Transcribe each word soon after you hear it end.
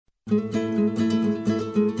This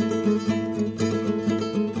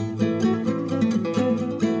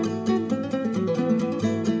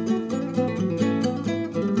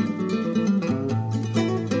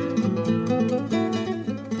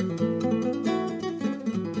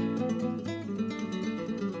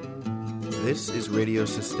is Radio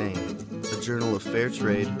Sustain, a journal of fair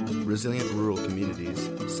trade, resilient rural communities,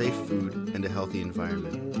 safe food, and a healthy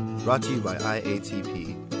environment. Brought to you by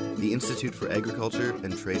IATP, the Institute for Agriculture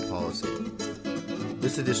and Trade Policy.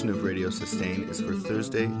 This edition of Radio Sustain is for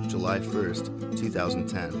Thursday, July 1st,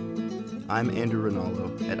 2010. I'm Andrew Rinaldo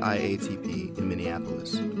at IATP in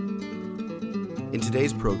Minneapolis. In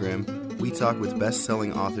today's program, we talk with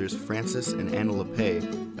best-selling authors Francis and Anna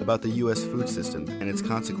Lepay about the U.S. food system and its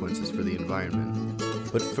consequences for the environment.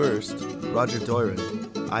 But first, Roger Doiron,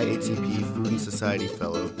 IATP Food and Society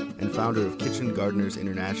Fellow and founder of Kitchen Gardeners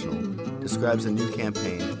International, describes a new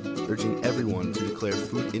campaign urging everyone to declare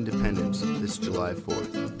food independence this July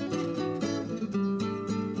 4th.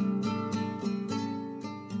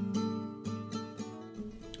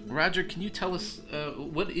 Roger, can you tell us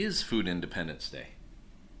what is Food Independence Day?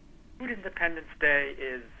 Food Independence Day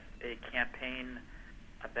is a campaign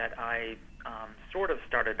that I sort of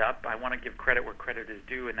started up. I want to give credit where credit is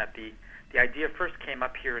due, in that the idea first came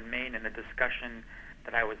up here in Maine in a discussion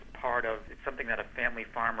that I was part of. It's something that a family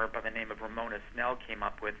farmer by the name of Ramona Snell came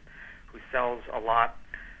up with, who sells a lot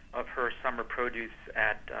of her summer produce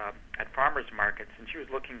at farmers markets, and she was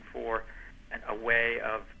looking for a way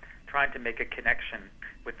of trying to make a connection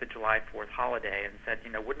with the July 4th holiday, and said,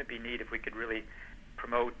 wouldn't it be neat if we could really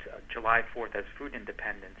promote July 4th as Food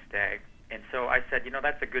Independence Day? And so I said,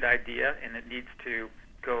 that's a good idea, and it needs to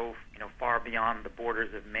go, far beyond the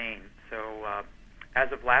borders of Maine. So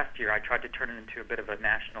as of last year, I tried to turn it into a bit of a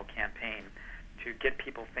national campaign to get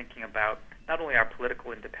people thinking about not only our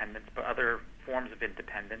political independence, but other forms of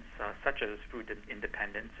independence, such as food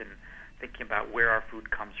independence, and thinking about where our food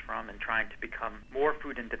comes from and trying to become more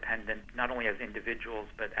food independent, not only as individuals,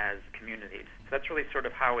 but as communities. So that's really sort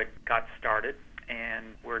of how it got started,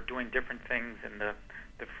 and we're doing different things in the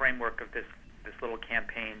framework of this little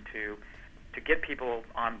campaign to get people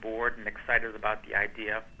on board and excited about the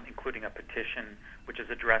idea, including a petition which is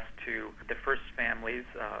addressed to the first families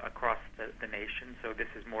across the nation. So this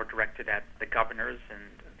is more directed at the governors and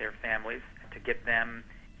their families to get them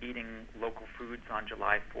eating local foods on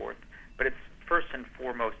July 4th. But it's first and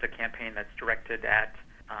foremost a campaign that's directed at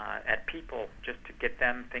people, just to get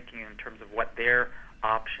them thinking in terms of what their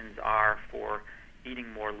options are for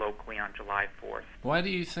eating more locally on July 4th. Why do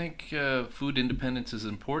you think food independence is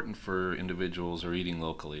important for individuals or eating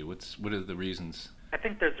locally? What are the reasons? I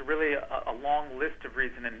think there's really a long list of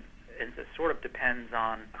reasons, and it sort of depends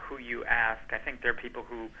on who you ask. I think there are people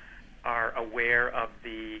who are aware of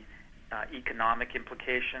the economic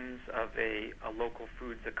implications of a local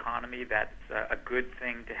foods economy. That's a good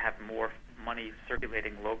thing to have more money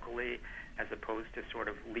circulating locally as opposed to sort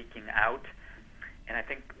of leaking out. And I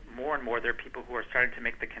think more and more there are people who are starting to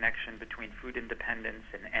make the connection between food independence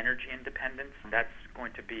and energy independence. That's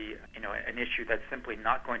going to be, an issue that's simply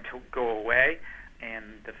not going to go away.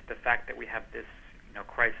 And the fact that we have this,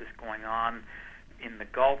 crisis going on in the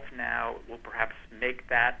Gulf now will perhaps make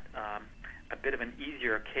that a bit of an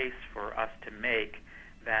easier case for us to make,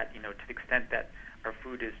 that, to the extent that our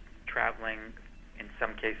food is traveling, in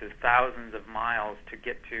some cases, thousands of miles to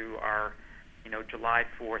get to our, July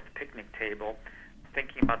 4th picnic table.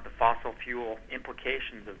 Thinking about the fossil fuel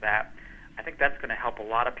implications of that, I think that's going to help a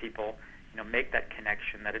lot of people, make that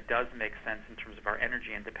connection, that it does make sense in terms of our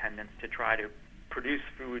energy independence to try to produce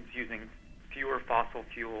foods using fewer fossil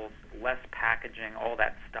fuels, less packaging, all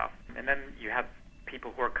that stuff. And then you have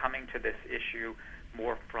people who are coming to this issue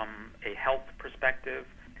more from a health perspective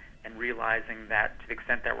and realizing that to the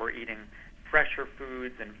extent that we're eating fresher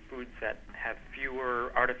foods and foods that have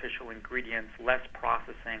fewer artificial ingredients, less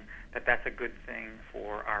processing, that's a good thing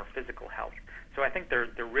for our physical health. So I think there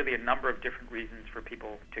are really a number of different reasons for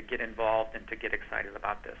people to get involved and to get excited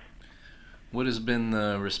about this. What has been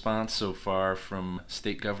the response so far from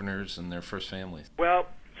state governors and their first families? Well,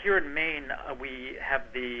 here in Maine, we have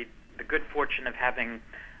the good fortune of having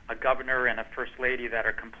a governor and a first lady that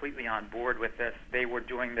are completely on board with this. They were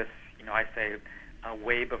doing this, I say,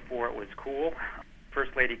 way before it was cool.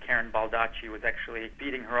 First Lady Karen Baldacci was actually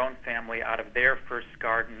feeding her own family out of their first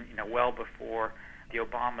garden, well before the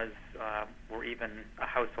Obamas were even a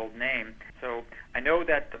household name. So I know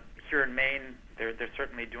that here in Maine, they're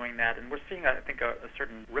certainly doing that, and we're seeing, I think, a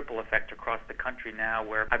certain ripple effect across the country now,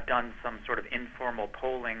 where I've done some sort of informal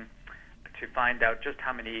polling to find out just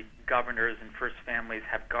how many governors and first families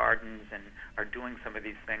have gardens and are doing some of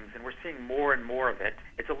these things, and we're seeing more and more of it.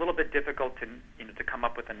 It's a little bit difficult to come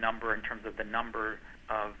up with a number in terms of the number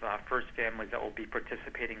of first families that will be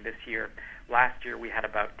participating this year. Last year we had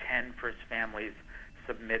about 10 first families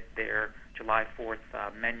submit their July 4th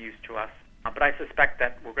menus to us. But I suspect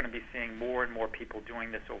that we're going to be seeing more and more people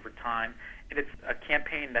doing this over time. And it's a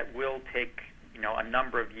campaign that will take a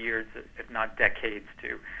number of years, if not decades,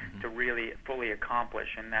 to really fully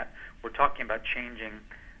accomplish, and that we're talking about changing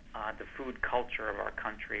the food culture of our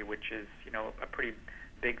country, which is a pretty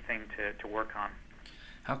big thing to work on.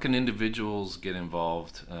 How can individuals get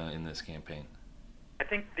involved in this campaign? I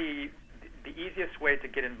think the easiest way to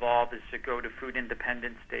get involved is to go to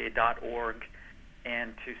foodindependenceday.org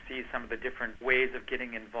and to see some of the different ways of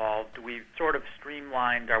getting involved. We've sort of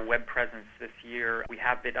streamlined our web presence this year. We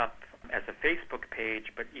have it up as a Facebook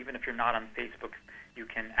page, but even if you're not on Facebook, you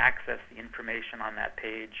can access the information on that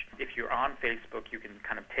page. If you're on Facebook, you can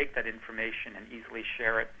kind of take that information and easily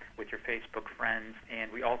share it with your Facebook friends.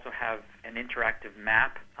 And we also have an interactive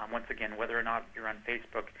map. Once again, whether or not you're on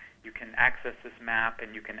Facebook, you can access this map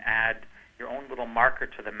and you can add your own little marker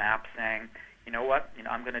to the map saying, you know what,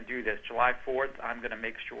 I'm going to do this. July 4th, I'm going to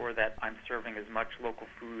make sure that I'm serving as much local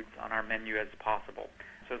foods on our menu as possible.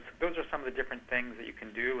 So those are some of the different things that you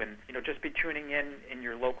can do, and just be tuning in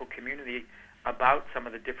your local community about some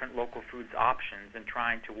of the different local foods options and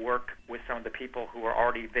trying to work with some of the people who are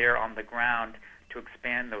already there on the ground to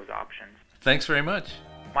expand those options. Thanks very much.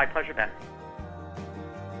 My pleasure, Ben.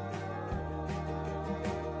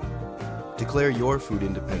 Declare your food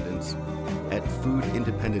independence at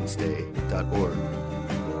foodindependenceday.org.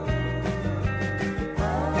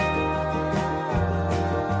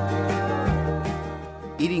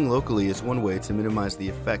 Eating locally is one way to minimize the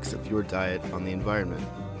effects of your diet on the environment.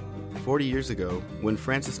 40 years ago, when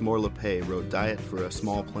Frances Moore Lappé wrote Diet for a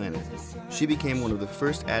Small Planet, she became one of the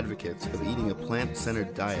first advocates of eating a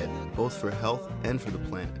plant-centered diet, both for health and for the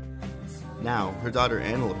planet. Now, her daughter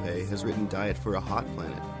Anna Lappé has written Diet for a Hot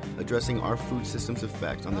Planet, addressing our food system's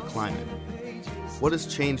effect on the climate. What has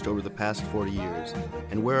changed over the past 40 years,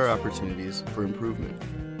 and where are opportunities for improvement?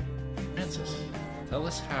 Frances, tell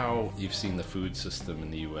us how you've seen the food system in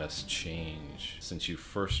the U.S. change since you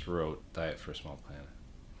first wrote Diet for a Small Planet.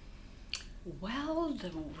 Well,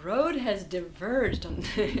 the road has diverged on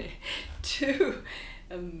two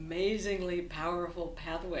amazingly powerful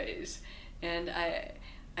pathways, and I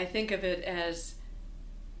think of it as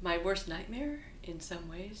my worst nightmare in some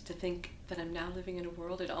ways, to think that I'm now living in a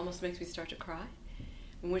world, it almost makes me start to cry,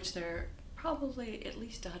 in which there are probably at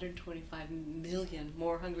least 125 million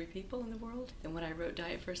more hungry people in the world than when I wrote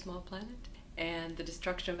Diet for a Small Planet. And the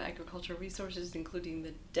destruction of agricultural resources, including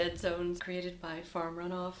the dead zones created by farm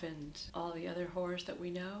runoff and all the other horrors that we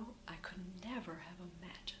know, I could never have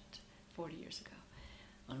imagined 40 years ago.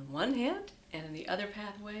 On one hand, and in the other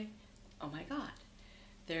pathway, oh my God,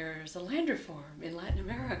 there's a land reform in Latin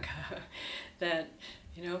America that,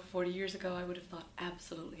 40 years ago I would have thought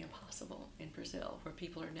absolutely impossible in Brazil, where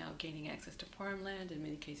people are now gaining access to farmland, in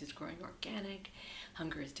many cases growing organic,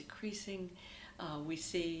 hunger is decreasing. We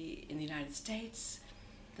see in the United States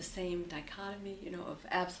the same dichotomy, of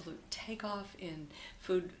absolute takeoff in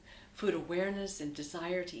food awareness and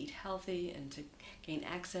desire to eat healthy and to gain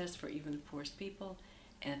access for even the poorest people,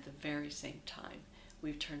 and at the very same time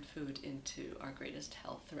we've turned food into our greatest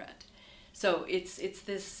health threat. So it's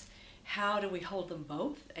this, how do we hold them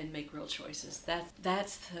both and make real choices?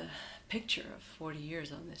 That's the picture of 40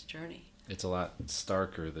 years on this journey. It's a lot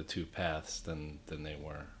starker, the two paths, than they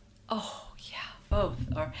were. Oh, yeah, both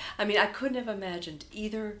are. I couldn't have imagined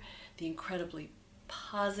either the incredibly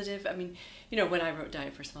positive. When I wrote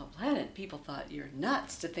Diet for a Small Planet, people thought you're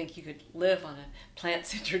nuts to think you could live on a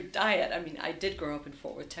plant-centered diet. I did grow up in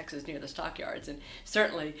Fort Worth, Texas, near the stockyards, and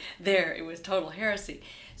certainly there it was total heresy.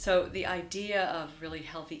 So the idea of really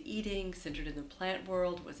healthy eating centered in the plant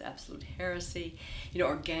world was absolute heresy.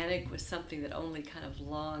 Organic was something that only kind of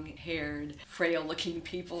long-haired, frail-looking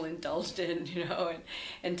people indulged in,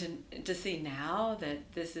 and to see now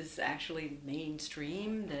that this is actually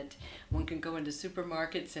mainstream, that one can go into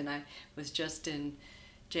supermarkets, and I was just in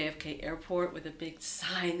JFK Airport with a big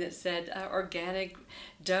sign that said organic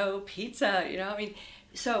dough pizza,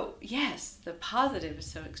 So yes, the positive is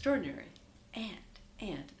so extraordinary, and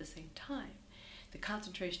at the same time, the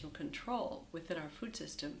concentration of control within our food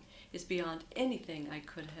system is beyond anything I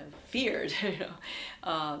could have feared,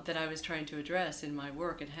 that I was trying to address in my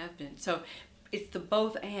work and have been. So it's the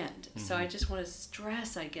both and. Mm-hmm. So I just want to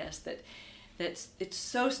stress, I guess, that it's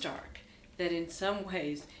so stark that in some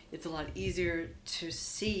ways it's a lot easier to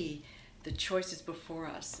see the choices before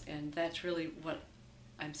us, and that's really what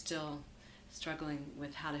I'm still struggling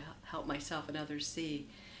with, how to help myself and others see.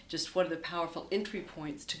 Just what are the powerful entry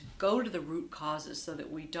points to go to the root causes so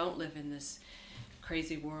that we don't live in this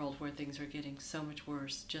crazy world where things are getting so much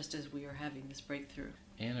worse just as we are having this breakthrough.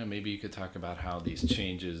 Anna, maybe you could talk about how these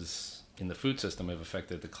changes in the food system have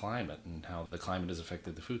affected the climate and how the climate has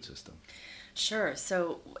affected the food system. Sure.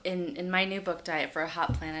 So in my new book, Diet for a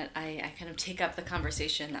Hot Planet, I kind of take up the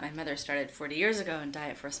conversation that my mother started 40 years ago in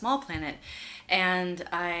Diet for a Small Planet. And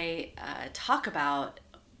I talk about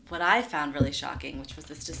what I found really shocking, which was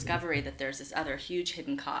this discovery that there's this other huge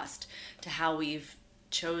hidden cost to how we've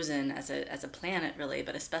chosen as a planet, really,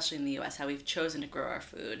 but especially in the U.S., how we've chosen to grow our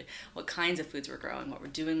food, what kinds of foods we're growing, what we're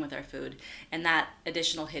doing with our food, and that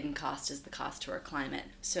additional hidden cost is the cost to our climate.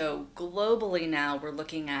 So globally now, we're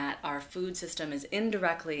looking at our food system is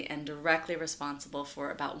indirectly and directly responsible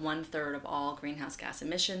for about 1/3 of all greenhouse gas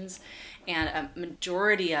emissions, and a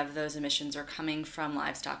majority of those emissions are coming from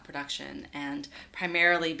livestock production, and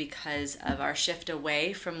primarily because of our shift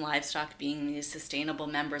away from livestock being these sustainable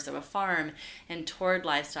members of a farm and toward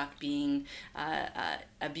livestock being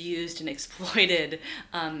abused and exploited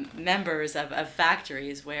members of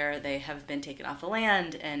factories where they have been taken off the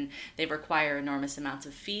land, and they require enormous amounts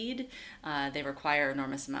of feed, they require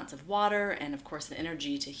enormous amounts of water, and of course the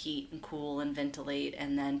energy to heat and cool and ventilate,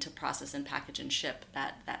 and then to process and package and ship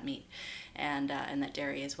that meat and that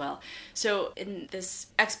dairy as well. So in this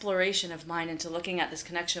exploration of mine into looking at this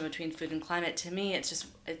connection between food and climate, to me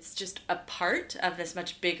it's just a part of this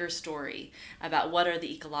much bigger story about what are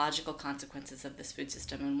the ecological consequences of this food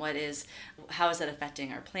system, and how is it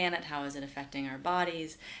affecting our planet, how is it affecting our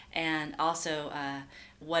bodies, and also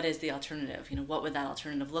what is the alternative? What would that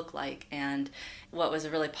alternative look like? And what was a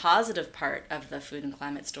really positive part of the food and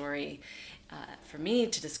climate story for me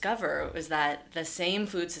to discover was that the same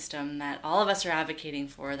food system that all of us are advocating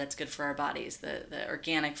for, that's good for our bodies, the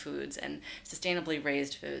organic foods and sustainably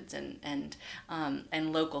raised foods and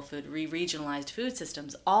local food, regionalized food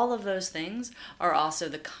systems, all of those things are also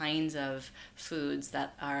the kinds of foods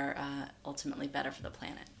that are ultimately better for the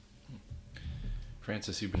planet.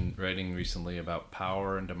 Frances, you've been writing recently about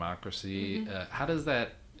power and democracy. Mm-hmm. How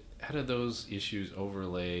do those issues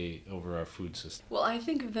overlay over our food system? Well, I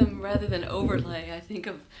think of them rather than overlay. I think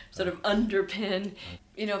of sort of underpin.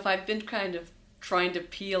 If I've been kind of trying to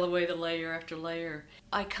peel away the layer after layer,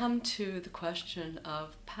 I come to the question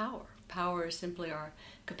of power. Power is simply our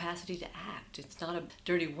capacity to act. It's not a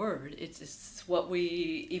dirty word. It's what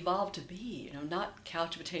we evolved to be, not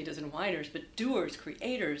couch potatoes and whiners, but doers,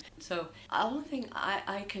 creators. So the only thing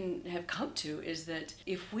I can have come to is that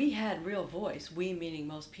if we had real voice, we meaning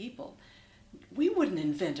most people, we wouldn't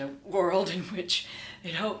invent a world in which,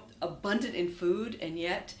 abundant in food and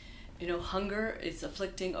yet, hunger is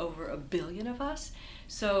afflicting over 1 billion of us.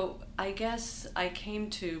 So I guess I came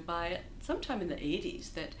to by sometime in the 80s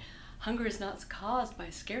that hunger is not caused by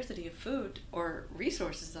a scarcity of food or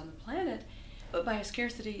resources on the planet, but by a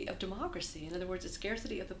scarcity of democracy. In other words, a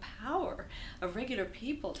scarcity of the power of regular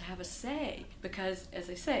people to have a say. Because, as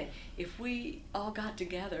I say, if we all got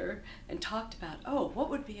together and talked about, what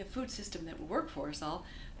would be a food system that would work for us all,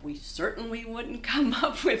 we certainly wouldn't come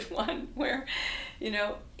up with one where, in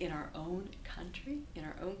our own country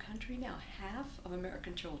now, half of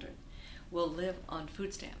American children will live on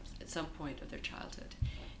food stamps at some point of their childhood.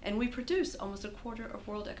 And we produce almost 1/4 of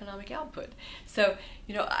world economic output. So,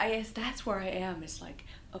 I guess that's where I am. It's like,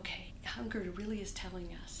 okay, hunger really is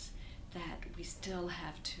telling us that we still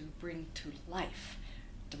have to bring to life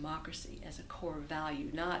democracy as a core value,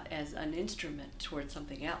 not as an instrument towards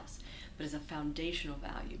something else, but as a foundational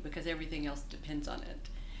value, because everything else depends on it.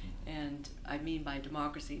 And I mean by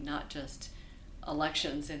democracy, not just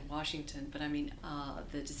elections in Washington, but I mean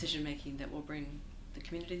the decision-making that will bring the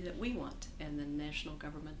community that we want and the national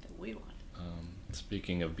government that we want.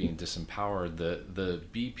 Speaking of being disempowered, the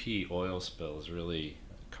BP oil spill is really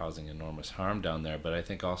causing enormous harm down there, but I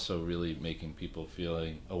think also really making people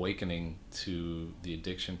awakening to the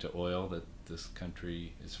addiction to oil that this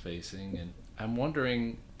country is facing. And I'm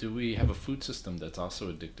wondering, do we have a food system that's also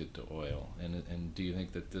addicted to oil? And do you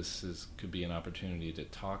think that could be an opportunity to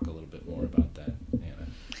talk a little bit more about that, Anna?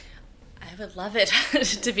 I would love it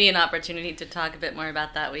to be an opportunity to talk a bit more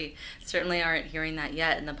about that. We certainly aren't hearing that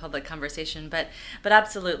yet in the public conversation, but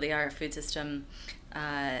absolutely our food system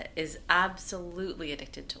is absolutely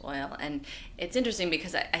addicted to oil. And it's interesting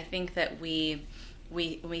because I think that we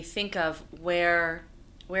think of where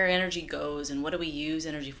energy goes and what do we use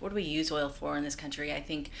energy for, what do we use oil for in this country. I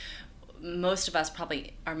think most of us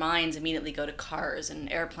probably, our minds immediately go to cars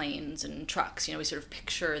and airplanes and trucks. We sort of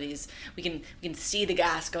picture these, we can see the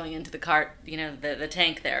gas going into the cart, the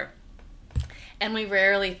tank there. And we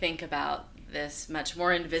rarely think about this much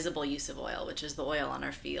more invisible use of oil, which is the oil on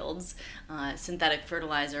our fields. Synthetic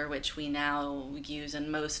fertilizer, which we now use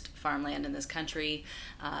in most farmland in this country.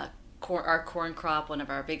 Our corn crop, one of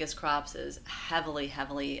our biggest crops, is heavily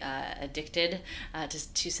addicted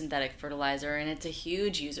to synthetic fertilizer, and it's a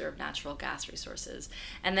huge user of natural gas resources.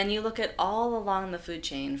 And then you look at all along the food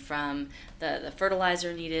chain, from the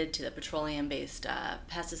fertilizer needed to the petroleum-based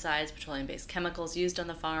pesticides, petroleum-based chemicals used on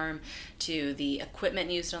the farm, to the equipment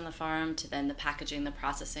used on the farm, to then the packaging, the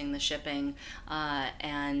processing, the shipping,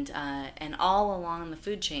 and all along the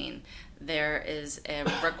food chain. There is a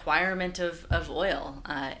requirement of oil,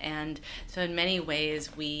 and so in many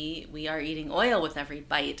ways we are eating oil with every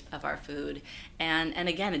bite of our food, and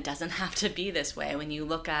again, it doesn't have to be this way. When you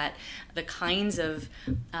look at the kinds of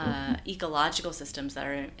ecological systems that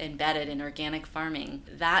are embedded in organic farming,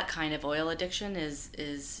 that kind of oil addiction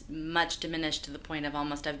is much diminished, to the point of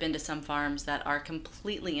almost, I've been to some farms that are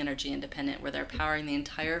completely energy independent, where they're powering the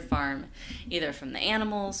entire farm either from the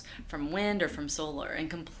animals, from wind, or from solar, and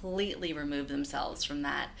completely remove themselves from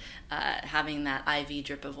that, having that IV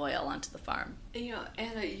drip of oil onto the farm.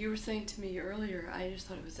 Anna, you were saying to me earlier, I just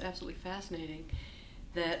thought it was absolutely fascinating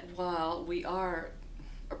that while we are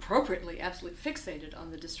appropriately absolutely fixated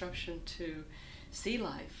on the disruption to sea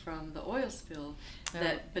life from the oil spill,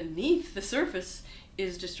 that beneath the surface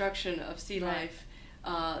is destruction of sea life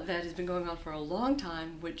that has been going on for a long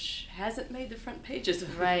time, which hasn't made the front pages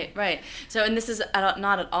of it. Right. So, and this is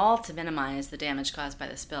not at all to minimize the damage caused by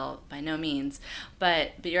the spill, by no means,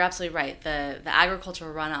 but you're absolutely right. The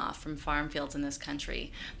agricultural runoff from farm fields in this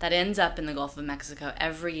country that ends up in the Gulf of Mexico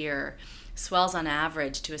every year swells on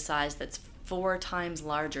average to a size that's 4 times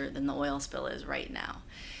larger than the oil spill is right now.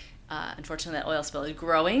 Unfortunately, that oil spill is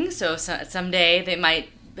growing, so someday they might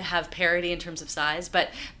have parity in terms of size, but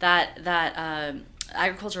that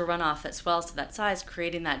agricultural runoff that swells to that size,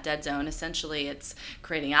 creating that dead zone, essentially it's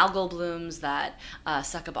creating algal blooms that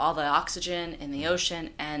suck up all the oxygen in the ocean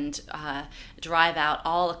and drive out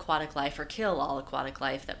all aquatic life, or kill all aquatic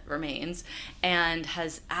life that remains, and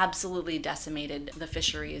has absolutely decimated the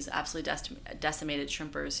fisheries, absolutely decimated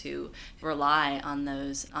shrimpers who rely on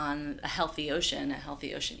a healthy ocean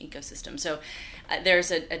ecosystem. So there's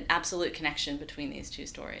an absolute connection between these two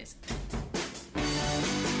stories.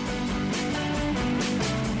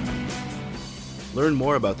 Learn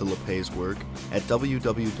more about the LePay's work at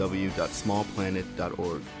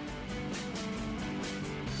www.smallplanet.org.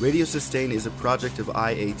 Radio Sustain is a project of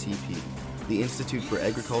IATP, the Institute for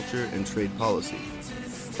Agriculture and Trade Policy.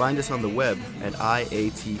 Find us on the web at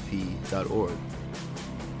iatp.org.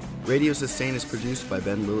 Radio Sustain is produced by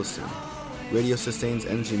Ben Lillison. Radio Sustain's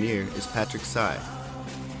engineer is Patrick Sy.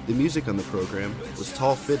 The music on the program was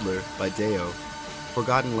Tall Fiddler by Deo,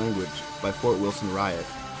 Forgotten Language by Fort Wilson Riot,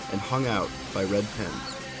 and Hung Out by Red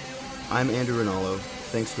Pens. I'm Andrew Rinaldo.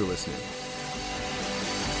 Thanks for listening.